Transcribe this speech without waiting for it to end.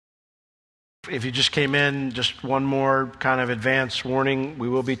If you just came in, just one more kind of advance warning. We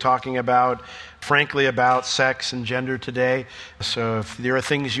will be talking frankly, about sex and gender today. So if there are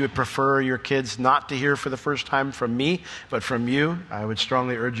things you would prefer your kids not to hear for the first time from me, but from you, I would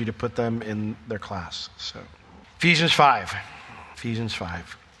strongly urge you to put them in their class. So Ephesians 5.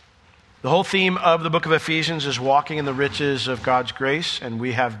 The whole theme of the book of Ephesians is walking in the riches of God's grace, and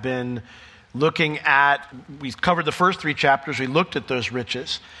we have been we've covered the first 3 chapters, we looked at those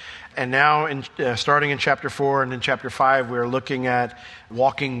riches. And now, starting in chapter 4 and in chapter 5, we're looking at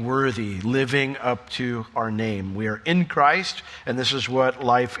walking worthy, living up to our name. We are in Christ, and this is what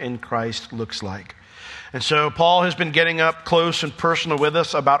life in Christ looks like. And so Paul has been getting up close and personal with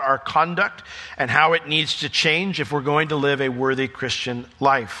us about our conduct and how it needs to change if we're going to live a worthy Christian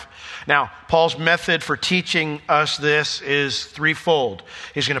life. Now, Paul's method for teaching us this is threefold.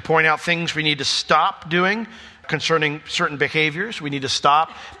 He's going to point out things we need to stop doing concerning certain behaviors. We need to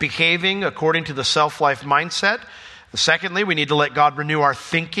stop behaving according to the self-life mindset. Secondly, we need to let God renew our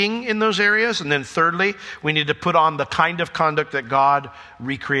thinking in those areas. And then thirdly, we need to put on the kind of conduct that God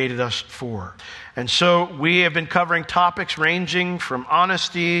recreated us for. And so we have been covering topics ranging from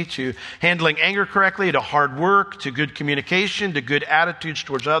honesty to handling anger correctly, to hard work, to good communication, to good attitudes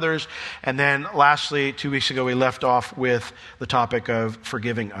towards others. And then lastly, 2 weeks ago, we left off with the topic of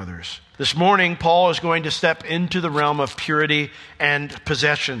forgiving others. This morning, Paul is going to step into the realm of purity and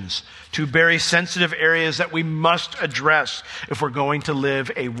possessions, 2 very sensitive areas that we must address if we're going to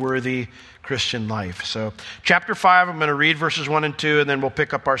live a worthy Christian life. So, chapter 5, I'm going to read verses 1 and 2, and then we'll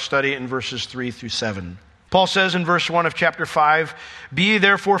pick up our study in verses 3 through 7. Paul says in verse 1 of chapter 5, "Be ye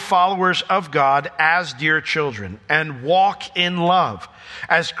therefore followers of God as dear children, and walk in love,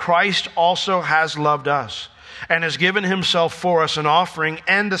 as Christ also has loved us, and has given himself for us an offering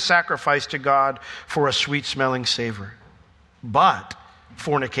and a sacrifice to God for a sweet-smelling savor. But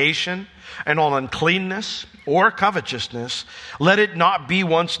fornication and all uncleanness or covetousness, let it not be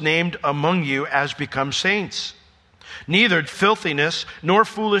once named among you as becomes saints. Neither filthiness, nor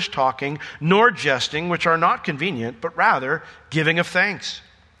foolish talking, nor jesting, which are not convenient, but rather giving of thanks.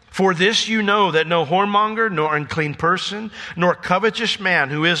 For this you know, that no whoremonger, nor unclean person, nor covetous man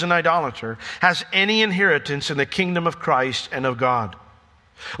who is an idolater, has any inheritance in the kingdom of Christ and of God.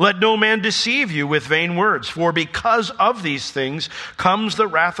 Let no man deceive you with vain words, for because of these things comes the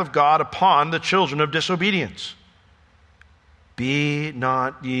wrath of God upon the children of disobedience. Be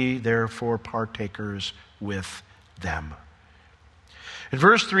not ye therefore partakers with them." In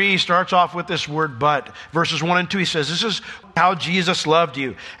verse 3, he starts off with this word "but." Verses 1 and 2, he says, this is how Jesus loved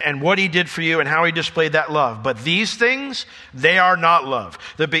you and what he did for you and how he displayed that love. But these things, they are not love.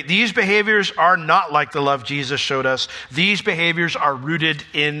 These behaviors are not like the love Jesus showed us. These behaviors are rooted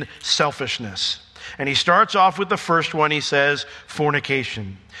in selfishness. And he starts off with the first one. He says,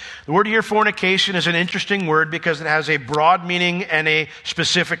 fornication. The word here, fornication, is an interesting word because it has a broad meaning and a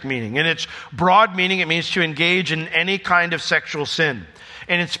specific meaning. In its broad meaning, it means to engage in any kind of sexual sin.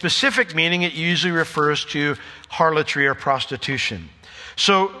 In its specific meaning, it usually refers to harlotry or prostitution.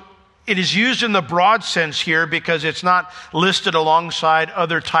 So it is used in the broad sense here because it's not listed alongside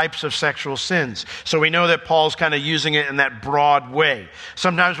other types of sexual sins. So we know that Paul's kind of using it in that broad way.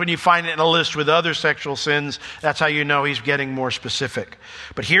 Sometimes when you find it in a list with other sexual sins, that's how you know he's getting more specific.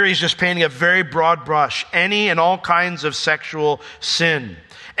 But here he's just painting a very broad brush. Any and all kinds of sexual sin.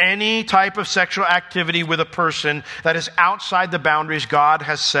 Any type of sexual activity with a person that is outside the boundaries God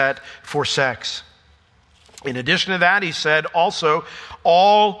has set for sex. In addition to that, he said also,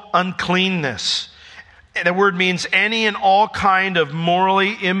 all uncleanness. The word means any and all kind of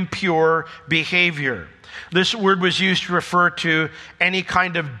morally impure behavior. This word was used to refer to any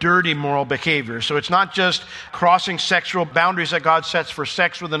kind of dirty moral behavior. So it's not just crossing sexual boundaries that God sets for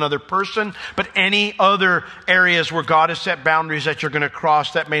sex with another person, but any other areas where God has set boundaries that you're going to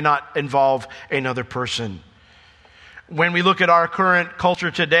cross that may not involve another person. When we look at our current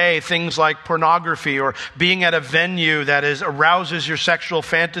culture today, things like pornography or being at a venue that arouses your sexual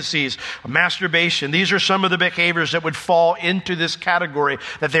fantasies, masturbation, these are some of the behaviors that would fall into this category,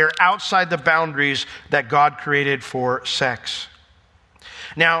 that they're outside the boundaries that God created for sex.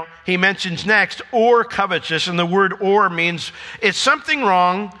 Now, he mentions next, or covetous, and the word or means it's something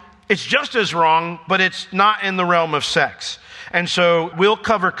wrong, it's just as wrong, but it's not in the realm of sex. And so we'll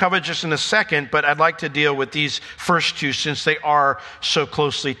cover covetousness in a second, but I'd like to deal with these first two since they are so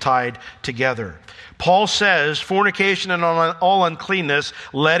closely tied together. Paul says, fornication and all uncleanness,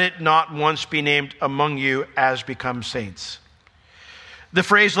 let it not once be named among you as becomes saints. The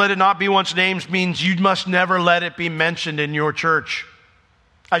phrase, let it not be once named, means you must never let it be mentioned in your church.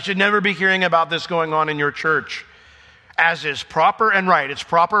 I should never be hearing about this going on in your church. as is proper and right. It's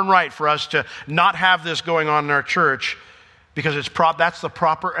proper and right for us to not have this going on in our church because that's the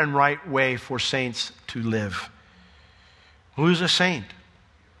proper and right way for saints to live. Who's a saint?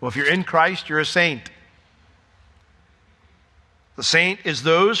 Well, if you're in Christ, you're a saint. The saint is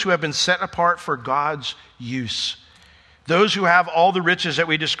those who have been set apart for God's use. Those who have all the riches that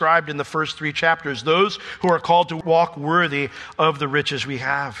we described in the first 3 chapters. Those who are called to walk worthy of the riches we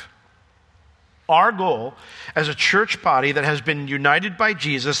have. Our goal as a church body that has been united by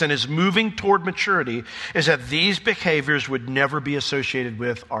Jesus and is moving toward maturity is that these behaviors would never be associated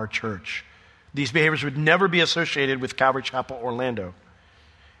with our church. These behaviors would never be associated with Calvary Chapel, Orlando.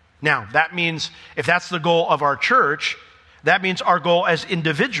 Now, that means if that's the goal of our church, that means our goal as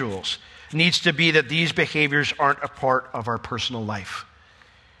individuals needs to be that these behaviors aren't a part of our personal life.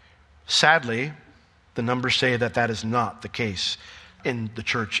 Sadly, the numbers say that that is not the case in the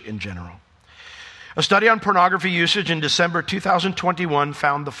church in general. A study on pornography usage in December 2021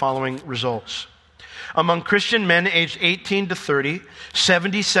 found the following results. Among Christian men aged 18 to 30,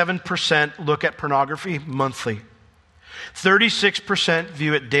 77% look at pornography monthly. 36%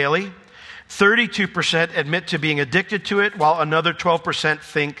 view it daily. 32% admit to being addicted to it, while another 12%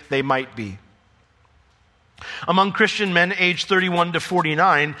 think they might be. Among Christian men aged 31 to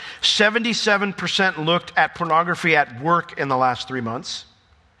 49, 77% looked at pornography at work in the last 3 months.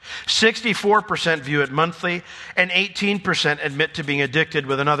 64% view it monthly, and 18% admit to being addicted,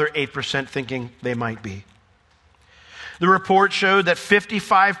 with another 8% thinking they might be. The report showed that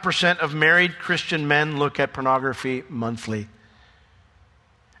 55% of married Christian men look at pornography monthly,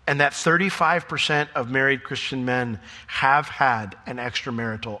 and that 35% of married Christian men have had an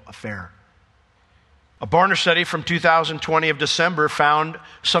extramarital affair. A Barna study from 2020 of December found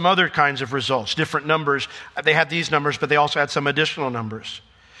some other kinds of results, different numbers. They had these numbers, but they also had some additional numbers.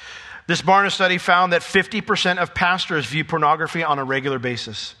 This Barna study found that 50% of pastors view pornography on a regular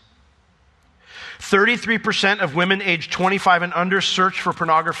basis. 33% of women aged 25 and under search for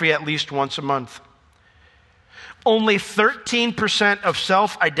pornography at least once a month. Only 13% of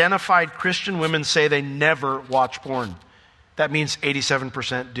self-identified Christian women say they never watch porn. That means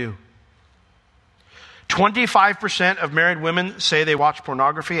 87% do. 25% of married women say they watch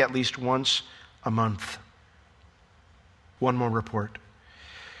pornography at least once a month. One more report.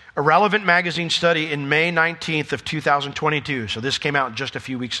 A Relevant magazine study in May 19th of 2022, so this came out just a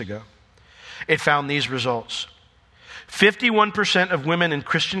few weeks ago. It found these results. 51% of women in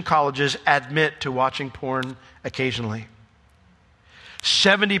Christian colleges admit to watching porn occasionally.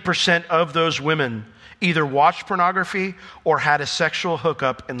 70% of those women either watched pornography or had a sexual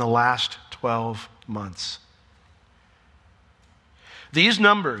hookup in the last 12 months. These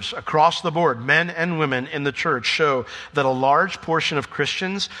numbers across the board, men and women in the church, show that a large portion of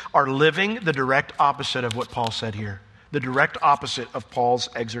Christians are living the direct opposite of what Paul said here. The direct opposite of Paul's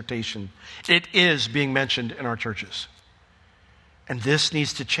exhortation. It is being mentioned in our churches. And this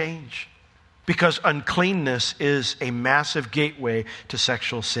needs to change because uncleanness is a massive gateway to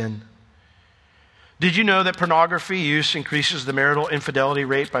sexual sin. Did you know that pornography use increases the marital infidelity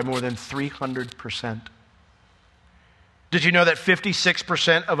rate by more than 300%? Did you know that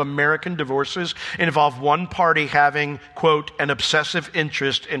 56% of American divorces involve one party having, quote, an obsessive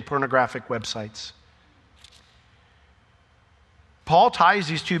interest in pornographic websites? Paul ties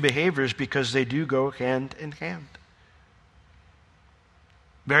these two behaviors because they do go hand in hand.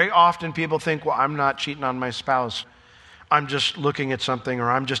 Very often people think, well, I'm not cheating on my spouse. I'm just looking at something, or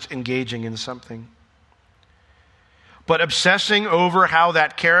I'm just engaging in something. But obsessing over how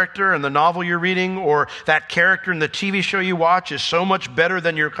that character in the novel you're reading or that character in the TV show you watch is so much better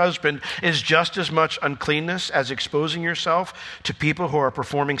than your husband is just as much uncleanness as exposing yourself to people who are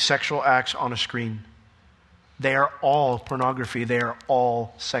performing sexual acts on a screen. They are all pornography. They are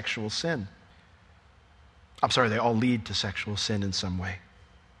all sexual sin. They all lead to sexual sin in some way.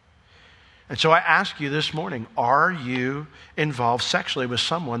 And so I ask you this morning, are you involved sexually with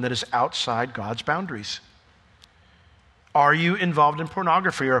someone that is outside God's boundaries? Are you involved in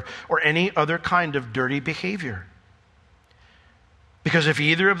pornography or any other kind of dirty behavior? Because if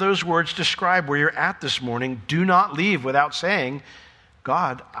either of those words describe where you're at this morning, do not leave without saying,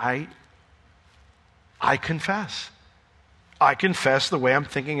 God, I confess. I confess the way I'm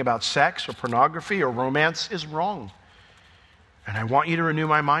thinking about sex or pornography or romance is wrong. And I want you to renew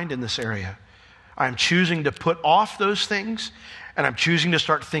my mind in this area. I'm choosing to put off those things, and I'm choosing to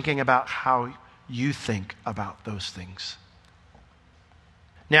start thinking about how you think about those things.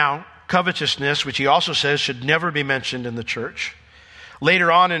 Now, covetousness, which he also says should never be mentioned in the church.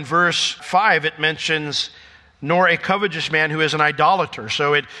 Later on in verse 5, it mentions, nor a covetous man who is an idolater.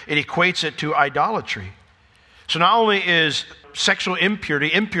 So it equates it to idolatry. So not only is sexual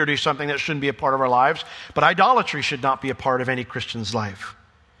impurity is something that shouldn't be a part of our lives, but idolatry should not be a part of any Christian's life.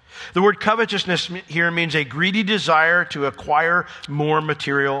 The word covetousness here means a greedy desire to acquire more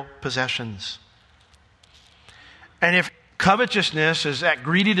material possessions. And if covetousness is that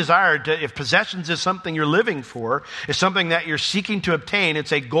greedy desire, if possessions is something you're living for, is something that you're seeking to obtain,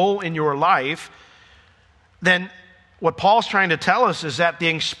 it's a goal in your life, then what Paul's trying to tell us is that the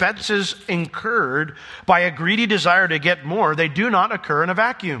expenses incurred by a greedy desire to get more, they do not occur in a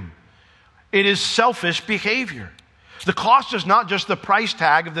vacuum. It is selfish behavior. The cost is not just the price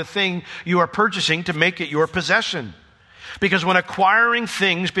tag of the thing you are purchasing to make it your possession. Because when acquiring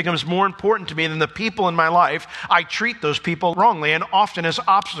things becomes more important to me than the people in my life, I treat those people wrongly and often as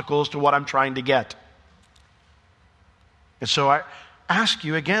obstacles to what I'm trying to get. And so I ask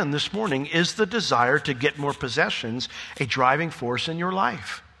you again this morning, is the desire to get more possessions a driving force in your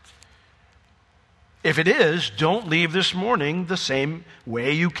life? If it is, don't leave this morning the same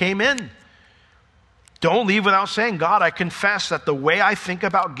way you came in. Don't leave without saying, God, I confess that the way I think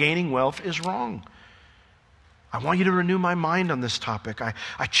about gaining wealth is wrong. I want you to renew my mind on this topic. I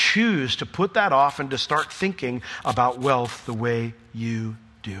choose to put that off and to start thinking about wealth the way you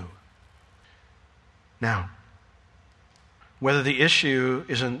do. Now, whether the issue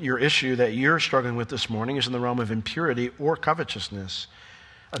isn't your issue that you're struggling with this morning is in the realm of impurity or covetousness,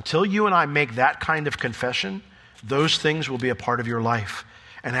 until you and I make that kind of confession, those things will be a part of your life.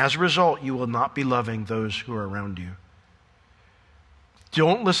 And as a result, you will not be loving those who are around you.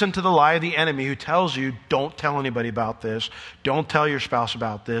 Don't listen to the lie of the enemy who tells you, don't tell anybody about this. Don't tell your spouse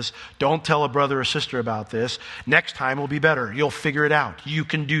about this. Don't tell a brother or sister about this. Next time will be better. You'll figure it out. You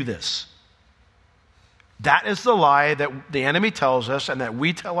can do this. That is the lie that the enemy tells us and that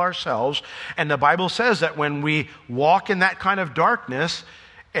we tell ourselves. And the Bible says that when we walk in that kind of darkness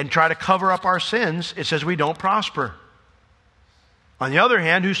and try to cover up our sins, it says we don't prosper. On the other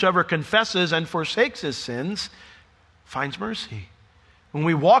hand, whosoever confesses and forsakes his sins finds mercy. When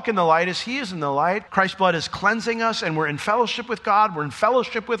we walk in the light as he is in the light, Christ's blood is cleansing us and we're in fellowship with God, we're in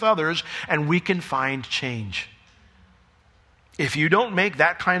fellowship with others, and we can find change. If you don't make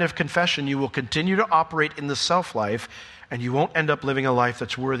that kind of confession, you will continue to operate in the self-life and you won't end up living a life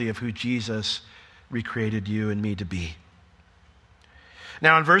that's worthy of who Jesus recreated you and me to be.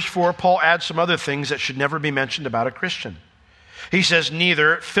 Now in verse 4, Paul adds some other things that should never be mentioned about a Christian. He says,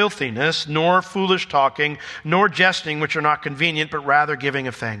 neither filthiness, nor foolish talking, nor jesting, which are not convenient, but rather giving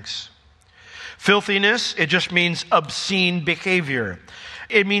of thanks. Filthiness, it just means obscene behavior.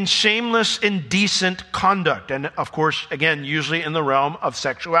 It means shameless, indecent conduct. And of course, again, usually in the realm of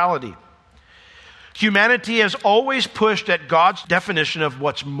sexuality. Humanity has always pushed at God's definition of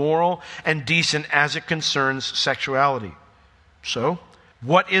what's moral and decent as it concerns sexuality. So,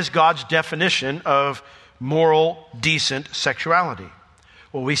 what is God's definition of moral, decent sexuality?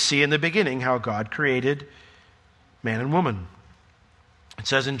 Well, we see in the beginning how God created man and woman. It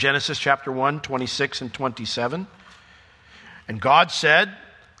says in Genesis chapter 1, 26 and 27, and God said,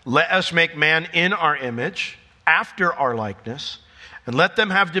 let us make man in our image, after our likeness, and let them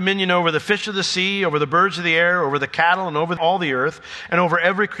have dominion over the fish of the sea, over the birds of the air, over the cattle, and over all the earth, and over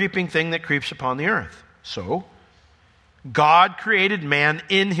every creeping thing that creeps upon the earth. So, God created man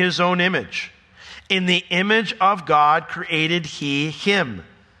in his own image. In the image of God created he him.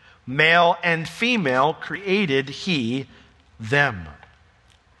 Male and female created he them.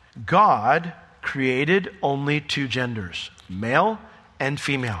 God created only two genders, male and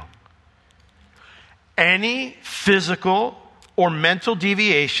female. Any physical or mental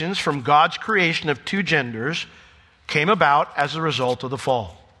deviations from God's creation of two genders came about as a result of the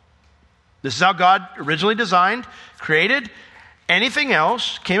fall. This is how God originally designed, created. Anything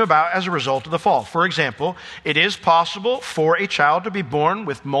else came about as a result of the fall. For example, it is possible for a child to be born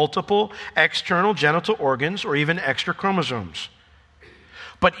with multiple external genital organs or even extra chromosomes.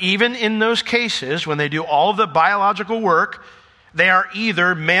 But even in those cases, when they do all of the biological work, they are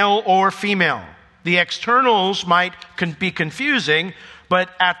either male or female. The externals might be confusing, but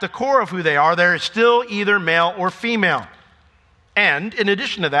at the core of who they are, they're still either male or female. And in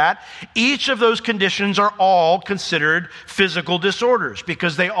addition to that, each of those conditions are all considered physical disorders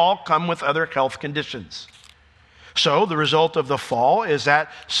because they all come with other health conditions. So the result of the fall is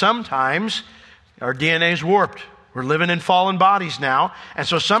that sometimes our DNA is warped. We're living in fallen bodies now, and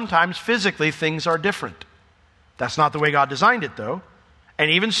so sometimes physically things are different. That's not the way God designed it, though. And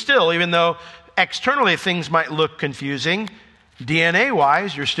even still, even though externally things might look confusing,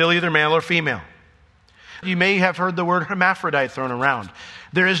 DNA-wise, you're still either male or female. You may have heard the word hermaphrodite thrown around.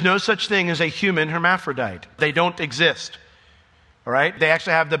 There is no such thing as a human hermaphrodite. They don't exist. All right? They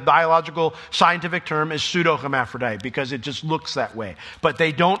actually have the biological scientific term is pseudo-hermaphrodite because it just looks that way. But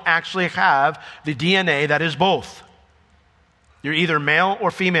they don't actually have the DNA that is both. You're either male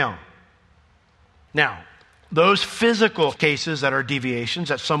or female. Now, those physical cases that are deviations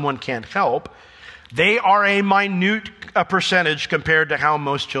that someone can't help, they are a minute percentage compared to how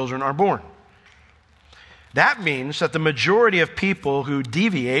most children are born. That means that the majority of people who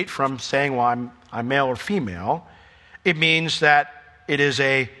deviate from saying, well, I'm male or female, it means that it is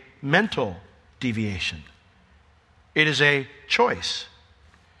a mental deviation. It is a choice.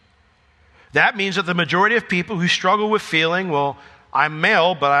 That means that the majority of people who struggle with feeling, well, I'm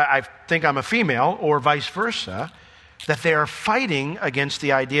male, but I think I'm a female, or vice versa, that they are fighting against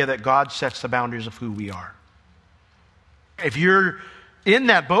the idea that God sets the boundaries of who we are. If you're in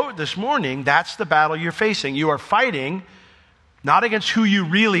that boat this morning, that's the battle you're facing. You are fighting not against who you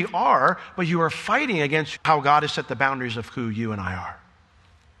really are, but you are fighting against how God has set the boundaries of who you and I are.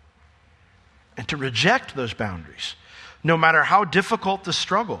 And to reject those boundaries, no matter how difficult the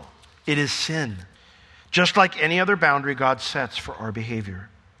struggle, it is sin. Just like any other boundary God sets for our behavior.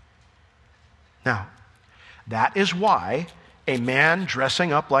 Now, that is why a man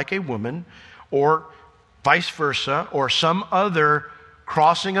dressing up like a woman, or vice versa, or some other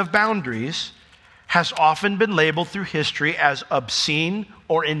crossing of boundaries, has often been labeled through history as obscene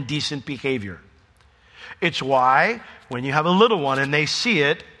or indecent behavior. It's why when you have a little one and they see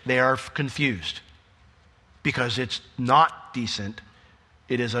it, they are confused. Because it's not decent,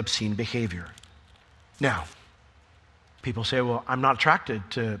 it is obscene behavior. Now, people say, well, I'm not attracted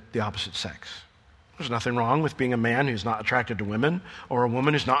to the opposite sex. There's nothing wrong with being a man who's not attracted to women or a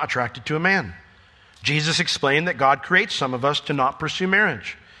woman who's not attracted to a man. Jesus explained that God creates some of us to not pursue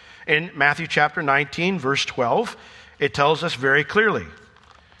marriage. In Matthew chapter 19, verse 12, it tells us very clearly.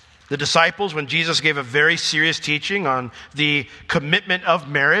 The disciples, when Jesus gave a very serious teaching on the commitment of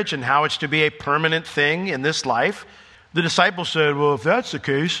marriage and how it's to be a permanent thing in this life, the disciples said, well, if that's the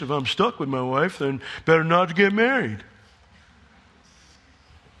case, if I'm stuck with my wife, then better not to get married.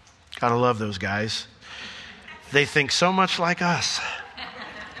 Gotta love those guys. They think so much like us.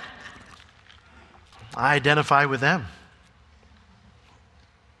 I identify with them.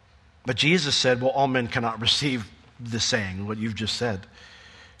 But Jesus said, well, all men cannot receive the saying, what you've just said,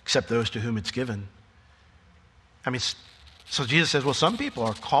 except those to whom it's given. I mean, so Jesus says, well, some people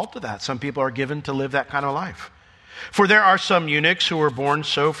are called to that. Some people are given to live that kind of life. For there are some eunuchs who were born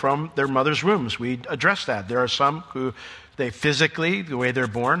so from their mother's wombs. We addressed that. There are some who, they physically, the way they're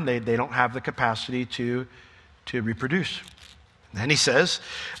born, they don't have the capacity to reproduce. Then he says,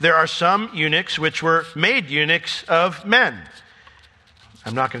 there are some eunuchs which were made eunuchs of men.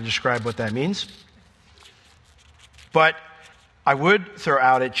 I'm not going to describe what that means. But I would throw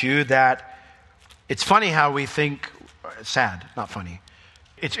out at you that it's funny how we think, sad, not funny.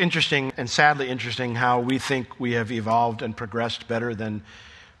 It's interesting and sadly interesting how we think we have evolved and progressed better than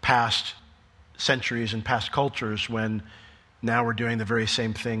past centuries and past cultures when now we're doing the very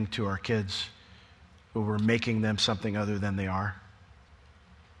same thing to our kids, where we're making them something other than they are.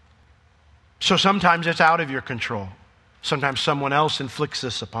 So sometimes it's out of your control. Sometimes someone else inflicts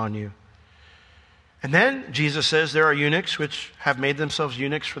this upon you. And then Jesus says there are eunuchs which have made themselves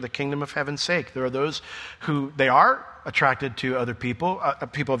eunuchs for the kingdom of heaven's sake. There are those who they are attracted to other people,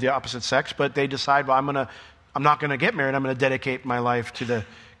 people of the opposite sex, but they decide, well, I'm not going to get married. I'm going to dedicate my life to the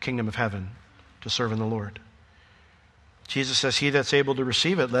kingdom of heaven, to serving the Lord. Jesus says, he that's able to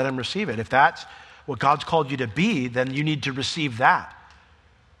receive it, let him receive it. If that's what God's called you to be, then you need to receive that.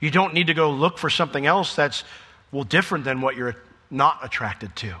 You don't need to go look for something else that's different than what you're not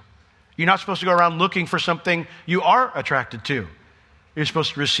attracted to. You're not supposed to go around looking for something you are attracted to. You're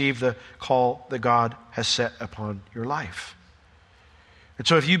supposed to receive the call that God has set upon your life. And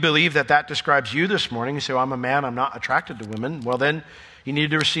so if you believe that that describes you this morning, you say, well, I'm a man, I'm not attracted to women, well then you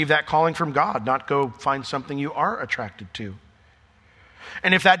need to receive that calling from God, not go find something you are attracted to.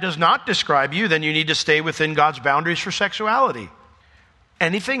 And if that does not describe you, then you need to stay within God's boundaries for sexuality.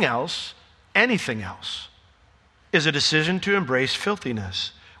 Anything else is a decision to embrace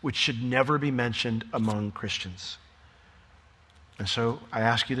filthiness, which should never be mentioned among Christians. And so I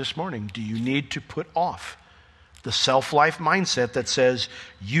ask you this morning, do you need to put off the self-life mindset that says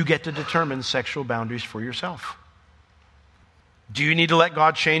you get to determine sexual boundaries for yourself? Do you need to let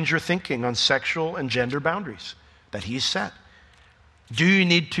God change your thinking on sexual and gender boundaries that He's set? Do you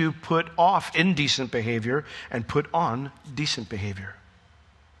need to put off indecent behavior and put on decent behavior?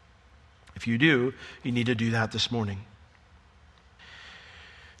 If you do, you need to do that this morning.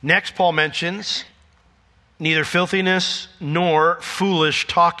 Next, Paul mentions neither filthiness nor foolish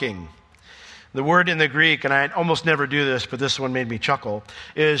talking. The word in the Greek, and I almost never do this, but this one made me chuckle,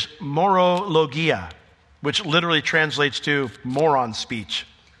 is morologia, which literally translates to moron speech.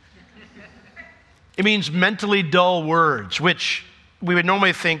 It means mentally dull words, which we would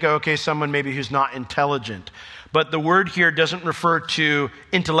normally think, okay, someone maybe who's not intelligent. But the word here doesn't refer to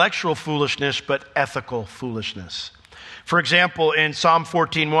intellectual foolishness, but ethical foolishness. For example, in Psalm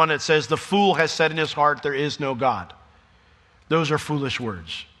 14:1, it says, "The fool has said in his heart, there is no God." Those are foolish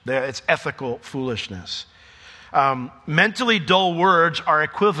words. It's ethical foolishness. Mentally dull words are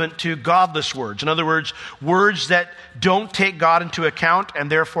equivalent to godless words. In other words, words that don't take God into account and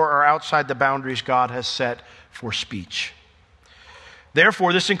therefore are outside the boundaries God has set for speech.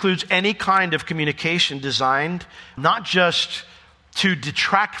 Therefore, this includes any kind of communication designed not just to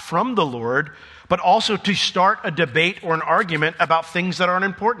detract from the Lord, but also to start a debate or an argument about things that aren't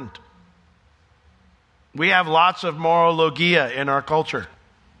important. We have lots of morologia in our culture.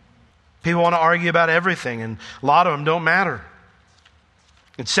 People want to argue about everything, and a lot of them don't matter.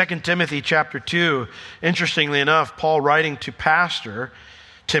 In 2 Timothy chapter 2, interestingly enough, Paul writing to pastor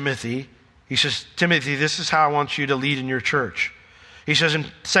Timothy, he says, "Timothy, this is how I want you to lead in your church." He says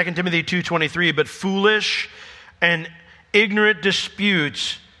in 2 Timothy 2:23, "But foolish and ignorant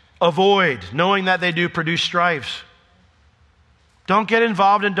disputes avoid, knowing that they do produce strifes." Don't get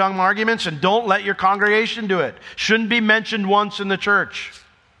involved in dumb arguments, and don't let your congregation do it. Shouldn't be mentioned once in the church.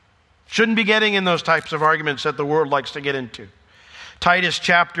 Shouldn't be getting in those types of arguments that the world likes to get into. Titus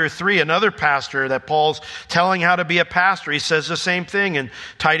chapter 3, another pastor that Paul's telling how to be a pastor, he says the same thing in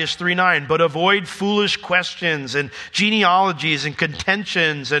Titus 3:9. "But avoid foolish questions and genealogies and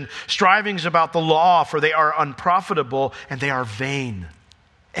contentions and strivings about the law, for they are unprofitable and they are vain."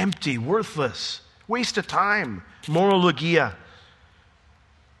 Empty, worthless, waste of time, morologia.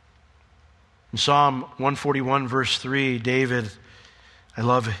 In Psalm 141 verse 3, David, I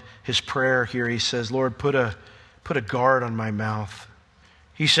love his prayer here. He says, "Lord, put a guard on my mouth."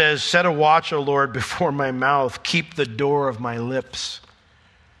 He says, "Set a watch, O Lord, before my mouth. Keep the door of my lips."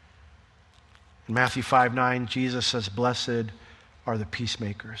 In Matthew 5:9, Jesus says, "Blessed are the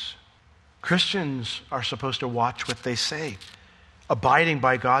peacemakers." Christians are supposed to watch what they say, abiding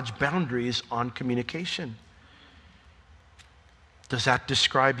by God's boundaries on communication. Does that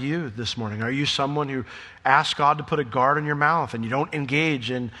describe you this morning? Are you someone who asks God to put a guard on your mouth and you don't engage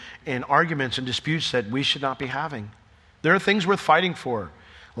in arguments and disputes that we should not be having? There are things worth fighting for.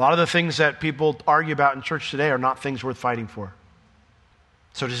 A lot of the things that people argue about in church today are not things worth fighting for.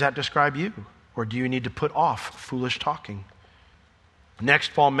 So does that describe you? Or do you need to put off foolish talking?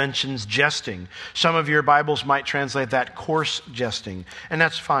 Next, Paul mentions jesting. Some of your Bibles might translate that coarse jesting, and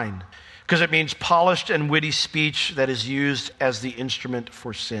that's fine, because it means polished and witty speech that is used as the instrument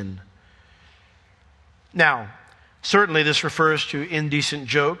for sin. Now, certainly this refers to indecent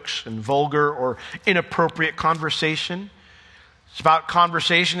jokes and vulgar or inappropriate conversation. It's about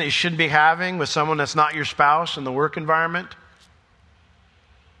conversation that you shouldn't be having with someone that's not your spouse in the work environment.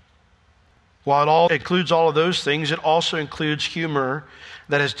 While it all includes all of those things, it also includes humor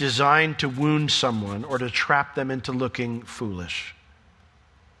that is designed to wound someone or to trap them into looking foolish.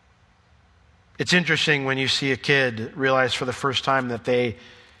 It's interesting when you see a kid realize for the first time that they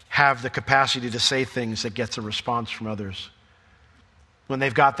have the capacity to say things that gets a response from others. When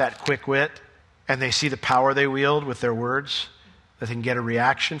they've got that quick wit and they see the power they wield with their words, that they can get a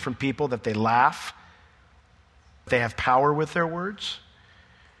reaction from people, that they laugh, they have power with their words.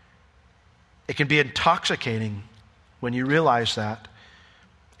 It can be intoxicating when you realize that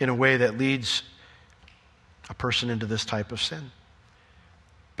in a way that leads a person into this type of sin.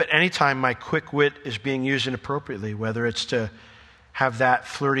 But anytime my quick wit is being used inappropriately, whether it's to have that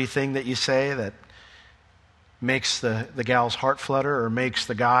flirty thing that you say that makes the gal's heart flutter or makes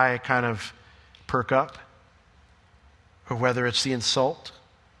the guy kind of perk up, or whether it's the insult,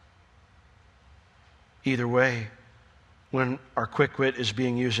 either way, when our quick wit is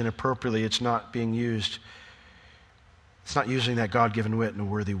being used inappropriately, it's not using that God-given wit in a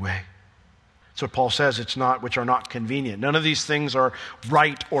worthy way. So Paul says it's not, which are not convenient. None of these things are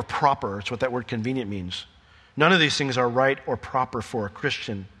right or proper. It's what that word convenient means. None of these things are right or proper for a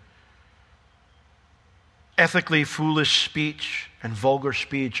Christian. Ethically foolish speech and vulgar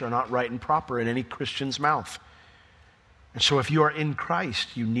speech are not right and proper in any Christian's mouth. And so if you are in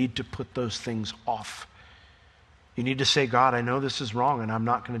Christ, you need to put those things off. You need to say, God, I know this is wrong and I'm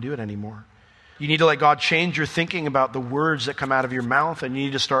not going to do it anymore. You need to let God change your thinking about the words that come out of your mouth, and you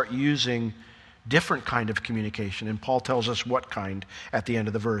need to start using different kind of communication. And Paul tells us what kind at the end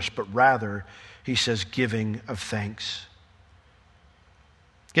of the verse, but rather, he says, giving of thanks.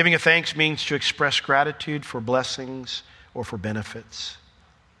 Giving of thanks means to express gratitude for blessings or for benefits.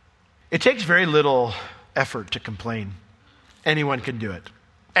 It takes very little effort to complain. Anyone can do it.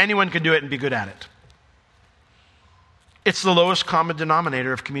 Anyone can do it and be good at it. It's the lowest common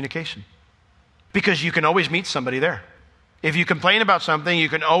denominator of communication because you can always meet somebody there. If you complain about something, you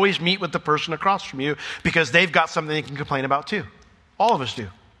can always meet with the person across from you because they've got something they can complain about too. All of us do.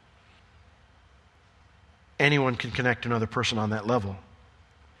 Anyone can connect to another person on that level.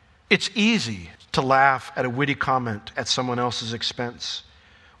 It's easy to laugh at a witty comment at someone else's expense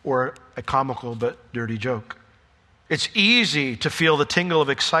or a comical but dirty joke. It's easy to feel the tingle of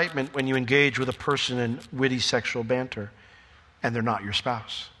excitement when you engage with a person in witty sexual banter and they're not your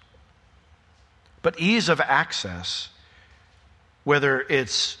spouse. But ease of access, whether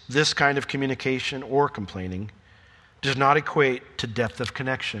it's this kind of communication or complaining, does not equate to depth of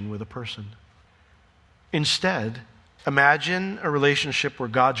connection with a person. Instead, imagine a relationship where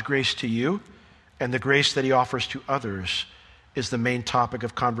God's grace to you and the grace that he offers to others is the main topic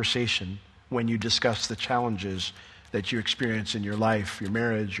of conversation when you discuss the challenges that you experience in your life, your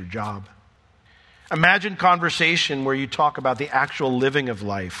marriage, your job. Imagine conversation where you talk about the actual living of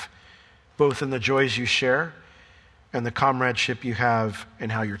life, both in the joys you share and the comradeship you have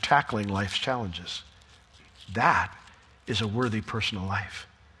and how you're tackling life's challenges. That is a worthy personal life.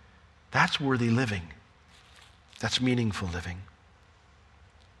 That's worthy living. That's meaningful living.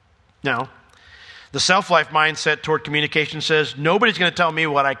 Now, the self-life mindset toward communication says, nobody's going to tell me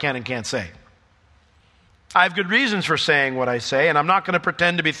what I can and can't say. I have good reasons for saying what I say, and I'm not going to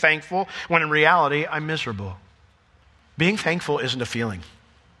pretend to be thankful when in reality I'm miserable. Being thankful isn't a feeling.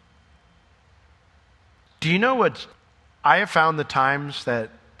 Do you know what I have found the times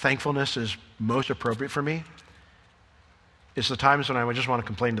that thankfulness is most appropriate for me? It's the times when I just want to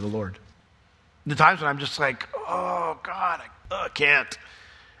complain to the Lord. The times when I'm just like, oh God, I can't.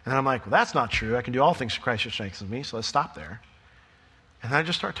 And then I'm like, well, that's not true. I can do all things through Christ who strengthens me, so let's stop there. And then I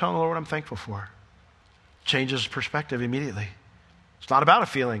just start telling the Lord what I'm thankful for. Changes perspective immediately. It's not about a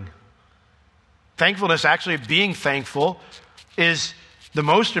feeling. Thankfulness, actually being thankful, is the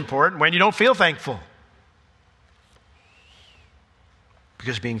most important when you don't feel thankful.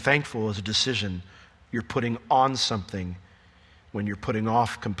 Because being thankful is a decision you're putting on something when you're putting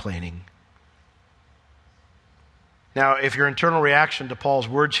off complaining. Now, if your internal reaction to Paul's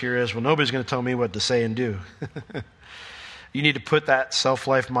words here is, well, nobody's going to tell me what to say and do, you need to put that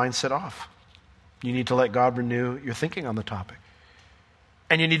self-life mindset off. You need to let God renew your thinking on the topic.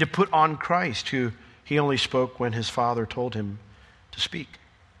 And you need to put on Christ, who he only spoke when his Father told him to speak.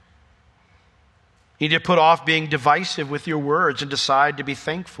 You need to put off being divisive with your words and decide to be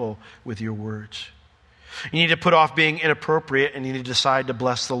thankful with your words. You need to put off being inappropriate and you need to decide to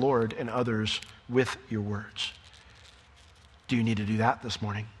bless the Lord and others with your words. Do you need to do that this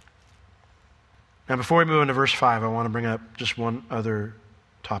morning? Now, before we move into verse 5, I want to bring up just one other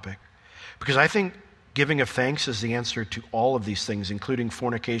topic. Because I think giving of thanks is the answer to all of these things, including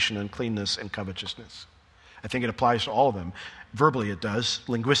fornication, uncleanness, and covetousness. I think it applies to all of them. Verbally it does.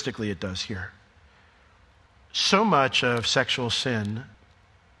 Linguistically it does here. So much of sexual sin,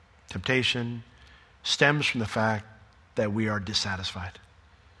 temptation, stems from the fact that we are dissatisfied.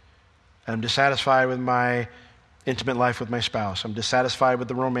 I'm dissatisfied with my intimate life with my spouse. I'm dissatisfied with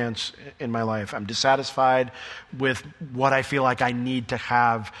the romance in my life. I'm dissatisfied with what I feel like I need to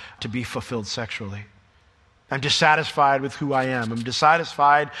have to be fulfilled sexually. I'm dissatisfied with who I am. I'm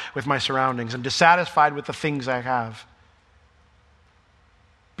dissatisfied with my surroundings. I'm dissatisfied with the things I have.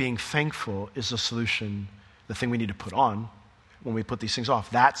 Being thankful is the solution, the thing we need to put on when we put these things off.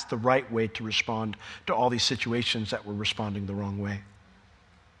 That's the right way to respond to all these situations that we're responding the wrong way.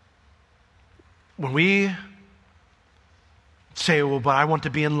 When we say, well, but I want to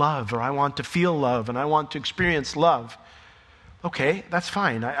be in love, or I want to feel love, and I want to experience love. Okay, that's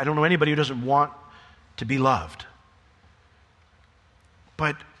fine. I don't know anybody who doesn't want to be loved.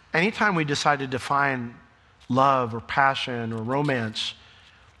 But anytime we decide to define love or passion or romance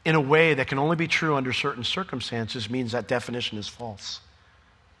in a way that can only be true under certain circumstances means that definition is false.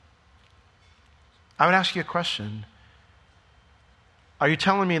 I would ask you a question. Are you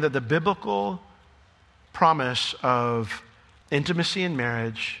telling me that the biblical promise of intimacy in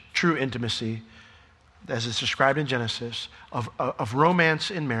marriage, true intimacy, as it's described in Genesis, of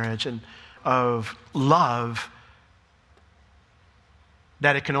romance in marriage and of love,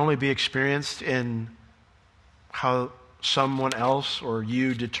 that it can only be experienced in how someone else or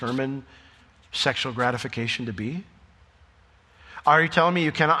you determine sexual gratification to be? Are you telling me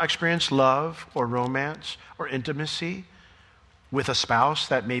you cannot experience love or romance or intimacy with a spouse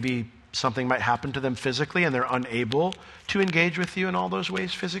that maybe something might happen to them physically and they're unable to engage with you in all those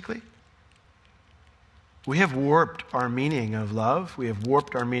ways physically? We have warped our meaning of love. We have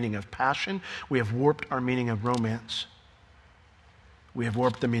warped our meaning of passion. We have warped our meaning of romance. We have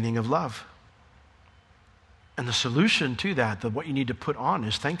warped the meaning of love. And the solution to that, what you need to put on,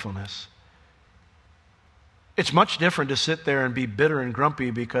 is thankfulness. It's much different to sit there and be bitter and grumpy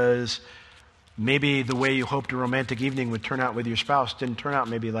because maybe the way you hoped a romantic evening would turn out with your spouse didn't turn out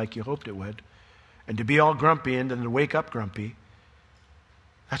maybe like you hoped it would. And to be all grumpy and then to wake up grumpy,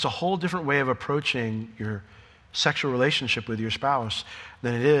 that's a whole different way of approaching your sexual relationship with your spouse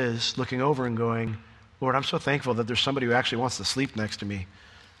than it is looking over and going, Lord, I'm so thankful that there's somebody who actually wants to sleep next to me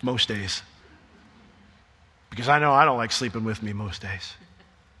most days. Because I know I don't like sleeping with me most days.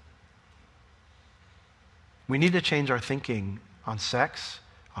 We need to change our thinking on sex,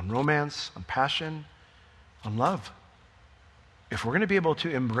 on romance, on passion, on love. If we're going to be able to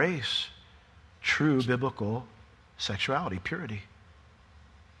embrace true biblical sexuality, purity.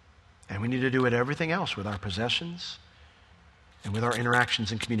 And we need to do it everything else with our possessions and with our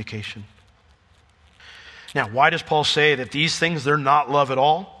interactions and communication. Now, why does Paul say that these things, they're not love at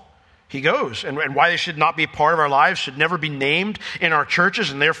all? He goes, and why they should not be part of our lives, should never be named in our churches,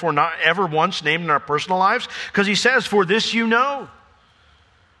 and therefore not ever once named in our personal lives. Because he says, for this you know.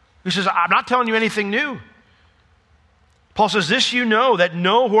 He says, I'm not telling you anything new. Paul says, this you know, that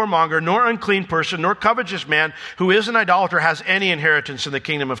no whoremonger, nor unclean person, nor covetous man who is an idolater has any inheritance in the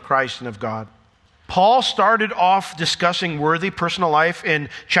kingdom of Christ and of God. Paul started off discussing worthy personal life in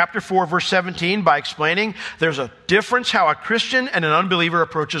chapter 4, verse 17 by explaining there's a difference how a Christian and an unbeliever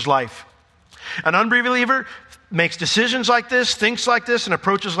approaches life. An unbeliever makes decisions like this, thinks like this, and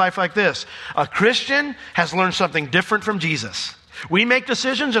approaches life like this. A Christian has learned something different from Jesus. We make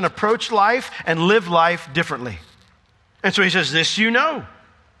decisions and approach life and live life differently. And so he says, this you know.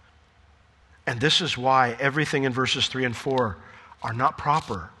 And this is why everything in verses 3 and 4 are not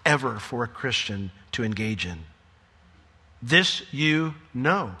proper ever for a Christian to engage in. This you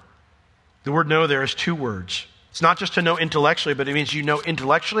know. The word know there is two words. It's not just to know intellectually, but it means you know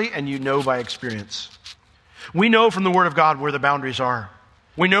intellectually and you know by experience. We know from the Word of God where the boundaries are.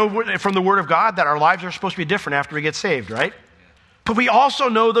 We know from the Word of God that our lives are supposed to be different after we get saved, right? But we also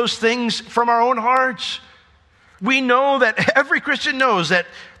know those things from our own hearts. We know that every Christian knows that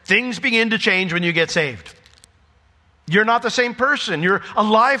things begin to change when you get saved. You're not the same person. You're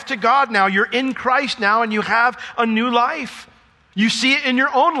alive to God now. You're in Christ now, and you have a new life. You see it in your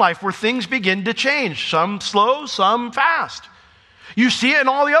own life where things begin to change. Some slow, some fast. You see it in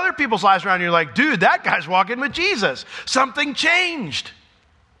all the other people's lives around you. You're like, dude, that guy's walking with Jesus. Something changed.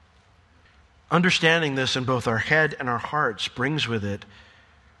 Understanding this in both our head and our hearts brings with it,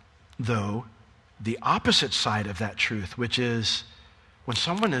 though, the opposite side of that truth, which is when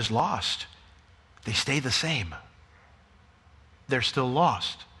someone is lost, they stay the same. They're still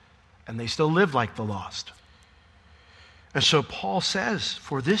lost, and they still live like the lost. And so Paul says,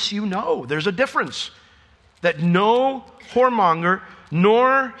 for this you know, there's a difference, that no whoremonger,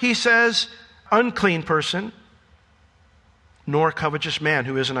 nor, he says, unclean person, nor covetous man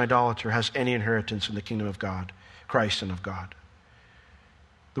who is an idolater has any inheritance in the kingdom of God, Christ and of God.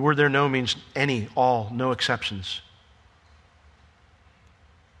 The word there, no, means any, all, no exceptions.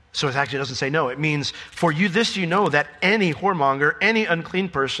 So it actually doesn't say no. It means, for you this you know, that any whoremonger, any unclean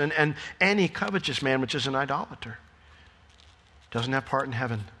person, and any covetous man, which is an idolater, doesn't have part in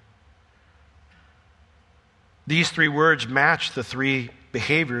heaven. These three words match the three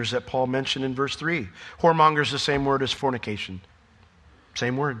behaviors that Paul mentioned in verse 3. Whoremonger is the same word as fornication.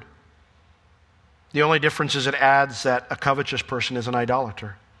 Same word. The only difference is it adds that a covetous person is an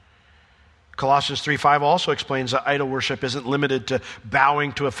idolater. Colossians 3:5 also explains that idol worship isn't limited to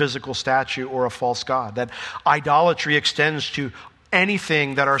bowing to a physical statue or a false god. That idolatry extends to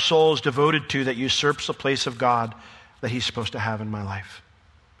anything that our soul is devoted to that usurps the place of God that he's supposed to have in my life.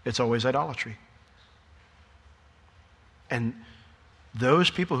 It's always idolatry. And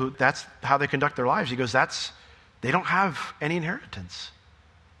those people who, that's how they conduct their lives, he goes, they don't have any inheritance.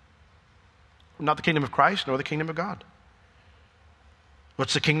 Not the kingdom of Christ, nor the kingdom of God.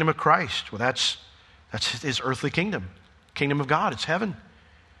 What's the kingdom of Christ? Well, that's his earthly kingdom. Kingdom of God, it's heaven.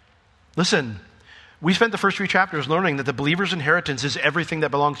 Listen, we spent the first 3 chapters learning that the believer's inheritance is everything that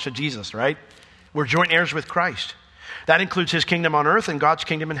belongs to Jesus, right? We're joint heirs with Christ. That includes his kingdom on earth and God's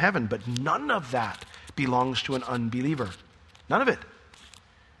kingdom in heaven. But none of that belongs to an unbeliever. None of it.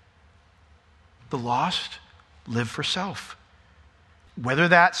 The lost live for self. Whether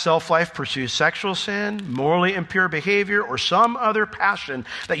that self-life pursues sexual sin, morally impure behavior, or some other passion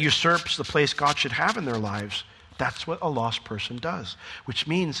that usurps the place God should have in their lives, that's what a lost person does. Which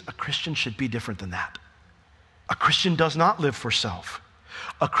means a Christian should be different than that. A Christian does not live for self.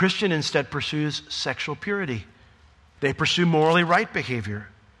 A Christian instead pursues sexual purity. They pursue morally right behavior,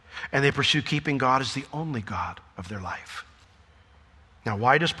 and they pursue keeping God as the only God of their life. Now,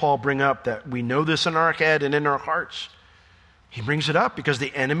 why does Paul bring up that we know this in our head and in our hearts? He brings it up because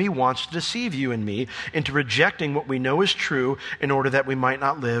the enemy wants to deceive you and me into rejecting what we know is true in order that we might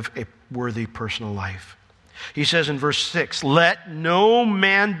not live a worthy personal life. He says in verse 6, "Let no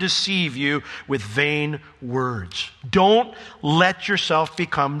man deceive you with vain words." Don't let yourself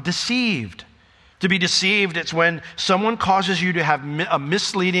become deceived. To be deceived, it's when someone causes you to have a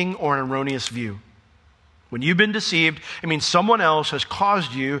misleading or an erroneous view. When you've been deceived, it means someone else has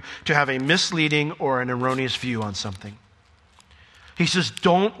caused you to have a misleading or an erroneous view on something. He says,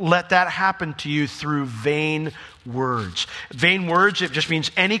 don't let that happen to you through vain words. Vain words, it just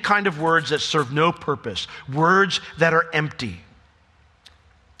means any kind of words that serve no purpose. Words that are empty.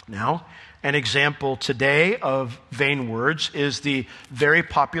 Now, an example today of vain words is the very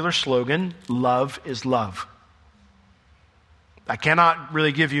popular slogan, "Love is love." I cannot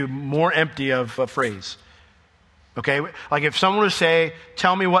really give you more empty of a phrase. Okay? Like if someone would say,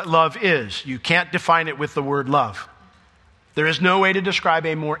 "Tell me what love is," you can't define it with the word love. There is no way to describe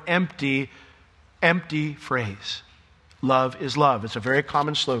a more empty phrase. Love is love. It's a very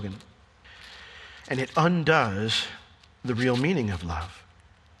common slogan. And it undoes the real meaning of love.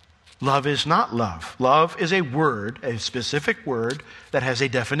 Love is not love. Love is a word, a specific word that has a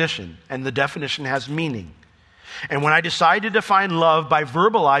definition, and the definition has meaning. And when I decide to define love by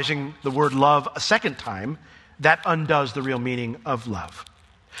verbalizing the word love a second time, that undoes the real meaning of love.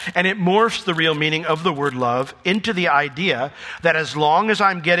 And it morphs the real meaning of the word love into the idea that as long as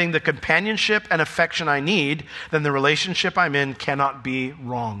I'm getting the companionship and affection I need, then the relationship I'm in cannot be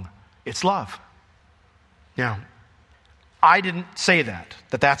wrong. It's love. Now, I didn't say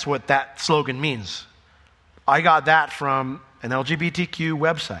that's what that slogan means. I got that from an LGBTQ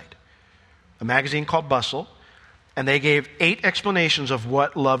website, a magazine called Bustle, and they gave 8 explanations of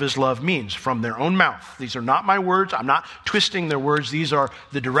what love is love means from their own mouth. These are not my words. I'm not twisting their words. These are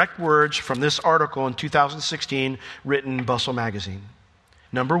the direct words from this article in 2016 written in Bustle magazine.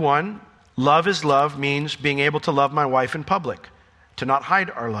 Number 1, love is love means being able to love my wife in public, to not hide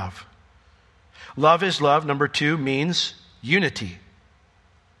our love. Love is love, number 2, means unity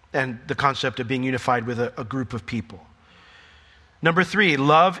and the concept of being unified with a group of people. Number 3,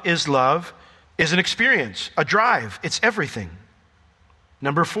 love is an experience, a drive. It's everything.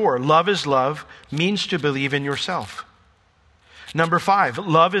 Number 4, love is love means to believe in yourself. Number 5,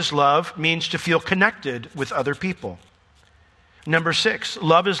 love is love means to feel connected with other people. Number 6,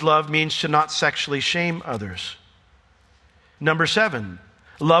 love is love means to not sexually shame others. Number 7,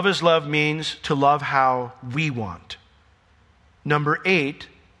 love is love means to love how we want. Number 8,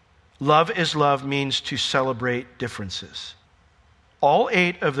 love is love means to celebrate differences. All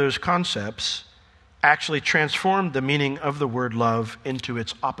 8 of those concepts actually transformed the meaning of the word love into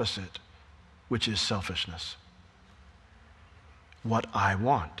its opposite, which is selfishness. What I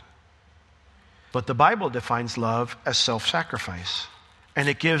want. But the Bible defines love as self-sacrifice, and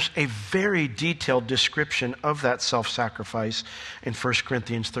it gives a very detailed description of that self-sacrifice in 1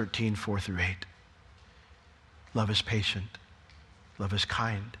 Corinthians 13, 4-8. Love is patient. Love is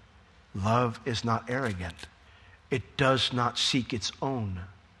kind. Love is not arrogant. It does not seek its own.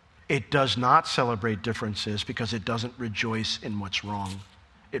 It does not celebrate differences because it doesn't rejoice in what's wrong.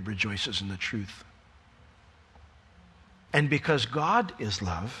 It rejoices in the truth. And because God is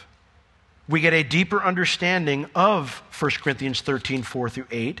love, we get a deeper understanding of 1 Corinthians 13,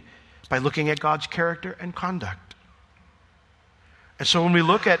 4-8 by looking at God's character and conduct. And so when we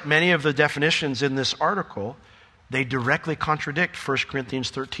look at many of the definitions in this article, they directly contradict 1 Corinthians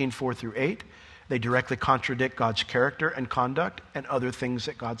 13, 4-8. They directly contradict God's character and conduct and other things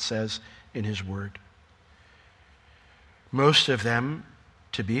that God says in His Word. Most of them,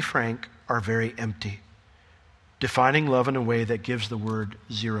 to be frank, are very empty, defining love in a way that gives the word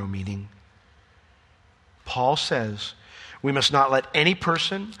zero meaning. Paul says, we must not let any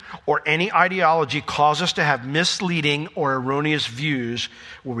person or any ideology cause us to have misleading or erroneous views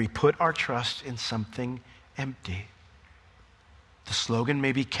where we put our trust in something empty. The slogan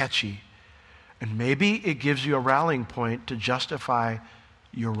may be catchy, and maybe it gives you a rallying point to justify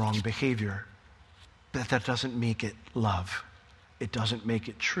your wrong behavior. But that doesn't make it love. It doesn't make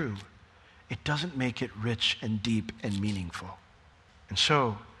it true. It doesn't make it rich and deep and meaningful. And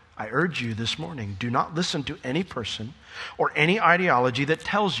so, I urge you this morning, do not listen to any person or any ideology that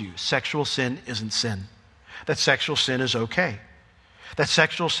tells you sexual sin isn't sin, that sexual sin is okay, that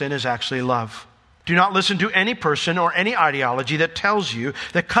sexual sin is actually love. Do not listen to any person or any ideology that tells you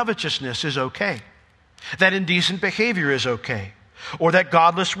that covetousness is okay, that indecent behavior is okay, or that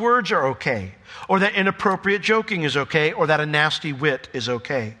godless words are okay, or that inappropriate joking is okay, or that a nasty wit is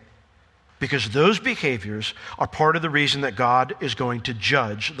okay. Because those behaviors are part of the reason that God is going to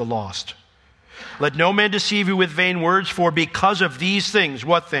judge the lost. Let no man deceive you with vain words, for because of these things,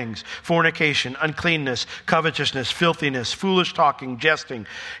 what things? Fornication, uncleanness, covetousness, filthiness, foolish talking, jesting.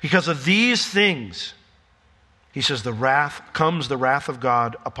 Because of these things, he says, the wrath of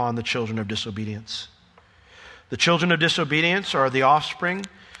God upon the children of disobedience. The children of disobedience are the offspring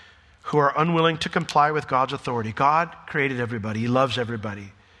who are unwilling to comply with God's authority. God created everybody. He loves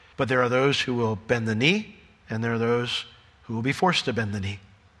everybody. But there are those who will bend the knee, and there are those who will be forced to bend the knee.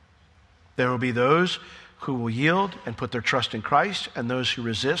 There will be those who will yield and put their trust in Christ, and those who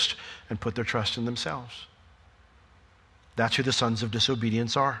resist and put their trust in themselves. That's who the sons of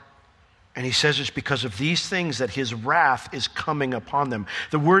disobedience are. And he says it's because of these things that his wrath is coming upon them.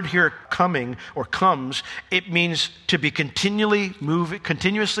 The word here, coming or comes, it means to be continuously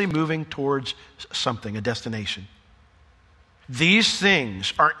moving towards something, a destination. These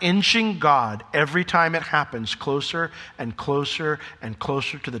things are inching God every time it happens closer and closer and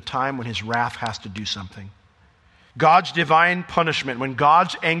closer to the time when his wrath has to do something. God's divine punishment, when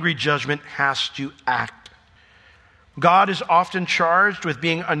God's angry judgment has to act. God is often charged with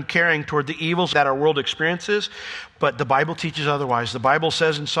being uncaring toward the evils that our world experiences, but the Bible teaches otherwise. The Bible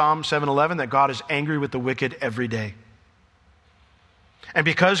says in Psalm 7:11 that God is angry with the wicked every day. And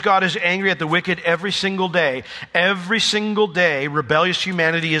because God is angry at the wicked every single day, rebellious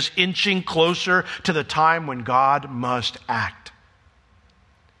humanity is inching closer to the time when God must act.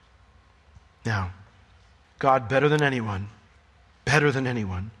 Now, God, better than anyone,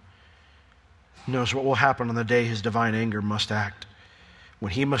 knows what will happen on the day his divine anger must act,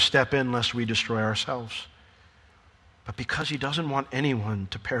 when he must step in lest we destroy ourselves. But because he doesn't want anyone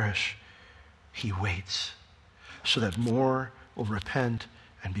to perish, he waits so that more will repent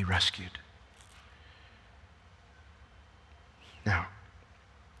and be rescued. Now,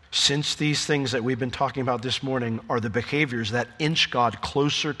 since these things that we've been talking about this morning are the behaviors that inch God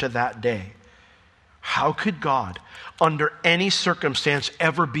closer to that day, how could God, under any circumstance,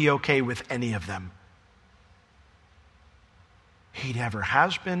 ever be okay with any of them? He never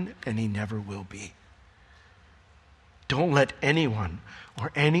has been, and he never will be. Don't let anyone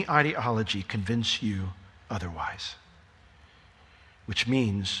or any ideology convince you otherwise. Which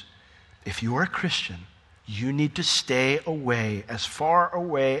means, if you are a Christian, you need to stay away, as far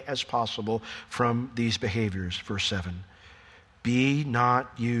away as possible, from these behaviors. Verse 7. Be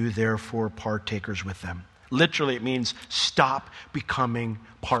not you therefore partakers with them. Literally, it means stop becoming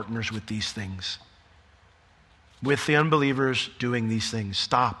partners with these things. With the unbelievers doing these things.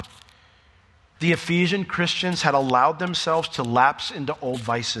 Stop. The Ephesian Christians had allowed themselves to lapse into old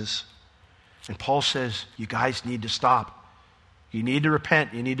vices. And Paul says, you guys need to stop. You need to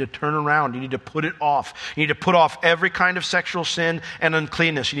repent. You need to turn around. You need to put it off. You need to put off every kind of sexual sin and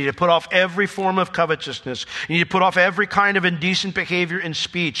uncleanness. You need to put off every form of covetousness. You need to put off every kind of indecent behavior in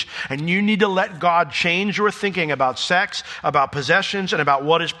speech. And you need to let God change your thinking about sex, about possessions, and about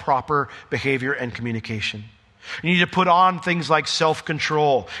what is proper behavior and communication. You need to put on things like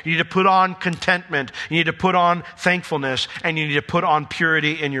self-control. You need to put on contentment. You need to put on thankfulness. And you need to put on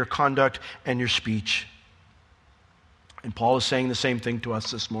purity in your conduct and your speech. And Paul is saying the same thing to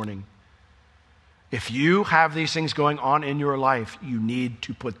us this morning. If you have these things going on in your life, you need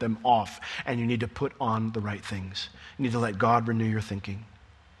to put them off, and you need to put on the right things. You need to let God renew your thinking.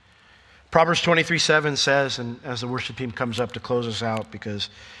 Proverbs 23:7 says, and as the worship team comes up to close us out, because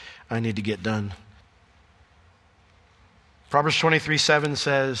I need to get done. Proverbs 23:7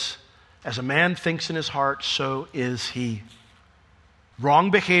 says, as a man thinks in his heart, so is he. Wrong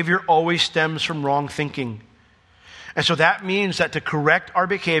behavior always stems from wrong thinking. And so that means that to correct our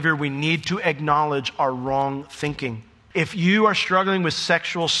behavior, we need to acknowledge our wrong thinking. If you are struggling with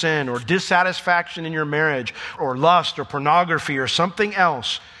sexual sin or dissatisfaction in your marriage or lust or pornography or something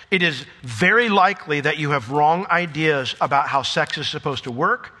else, it is very likely that you have wrong ideas about how sex is supposed to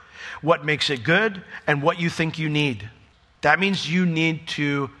work, what makes it good, and what you think you need. That means you need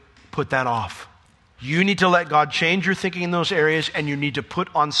to put that off. You need to let God change your thinking in those areas, and you need to put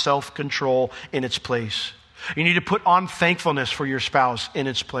on self-control in its place. You need to put on thankfulness for your spouse in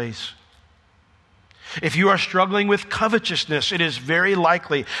its place. If you are struggling with covetousness, it is very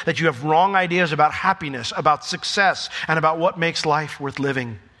likely that you have wrong ideas about happiness, about success, and about what makes life worth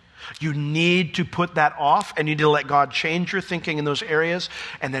living. You need to put that off, and you need to let God change your thinking in those areas,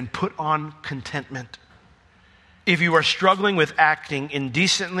 and then put on contentment. If you are struggling with acting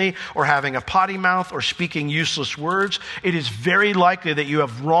indecently or having a potty mouth or speaking useless words, it is very likely that you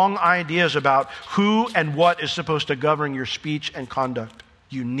have wrong ideas about who and what is supposed to govern your speech and conduct.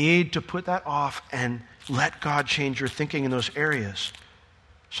 You need to put that off and let God change your thinking in those areas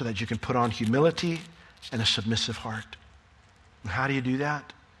so that you can put on humility and a submissive heart. And how do you do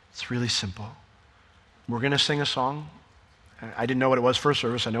that? It's really simple. We're going to sing a song. I didn't know what it was first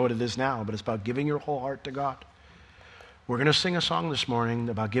service. I know what it is now, but it's about giving your whole heart to God. We're going to sing a song this morning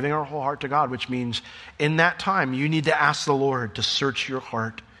about giving our whole heart to God, which means in that time, you need to ask the Lord to search your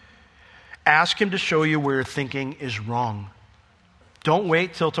heart. Ask him to show you where your thinking is wrong. Don't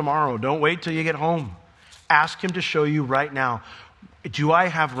wait till tomorrow. Don't wait till you get home. Ask him to show you right now. Do I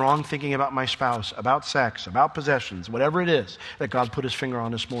have wrong thinking about my spouse, about sex, about possessions, whatever it is that God put his finger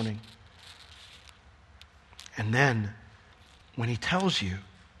on this morning? And then, when he tells you,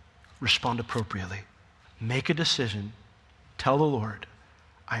 respond appropriately. Make a decision. Tell the Lord,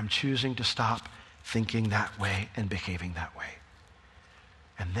 I am choosing to stop thinking that way and behaving that way.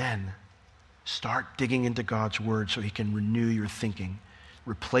 And then start digging into God's word so he can renew your thinking.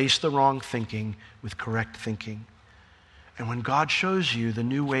 Replace the wrong thinking with correct thinking. And when God shows you the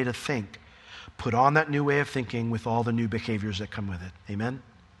new way to think, put on that new way of thinking with all the new behaviors that come with it. Amen?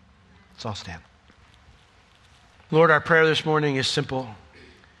 Let's all stand. Lord, our prayer this morning is simple.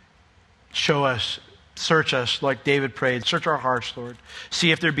 Show us, search us like David prayed. Search our hearts, Lord.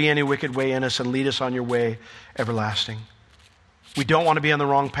 See if there be any wicked way in us and lead us on your way everlasting. We don't want to be on the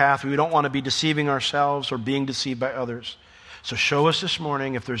wrong path. We don't want to be deceiving ourselves or being deceived by others. So show us this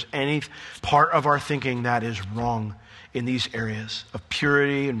morning if there's any part of our thinking that is wrong in these areas of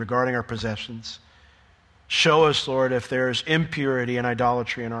purity and regarding our possessions. Show us, Lord, if there's impurity and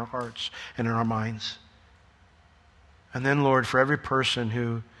idolatry in our hearts and in our minds. And then, Lord, for every person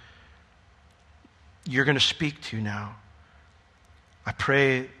who you're going to speak to now, I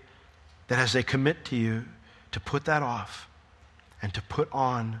pray that as they commit to you, to put that off and to put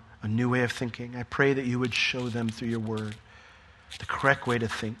on a new way of thinking, I pray that you would show them through your word the correct way to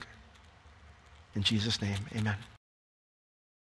think. In Jesus' name, amen.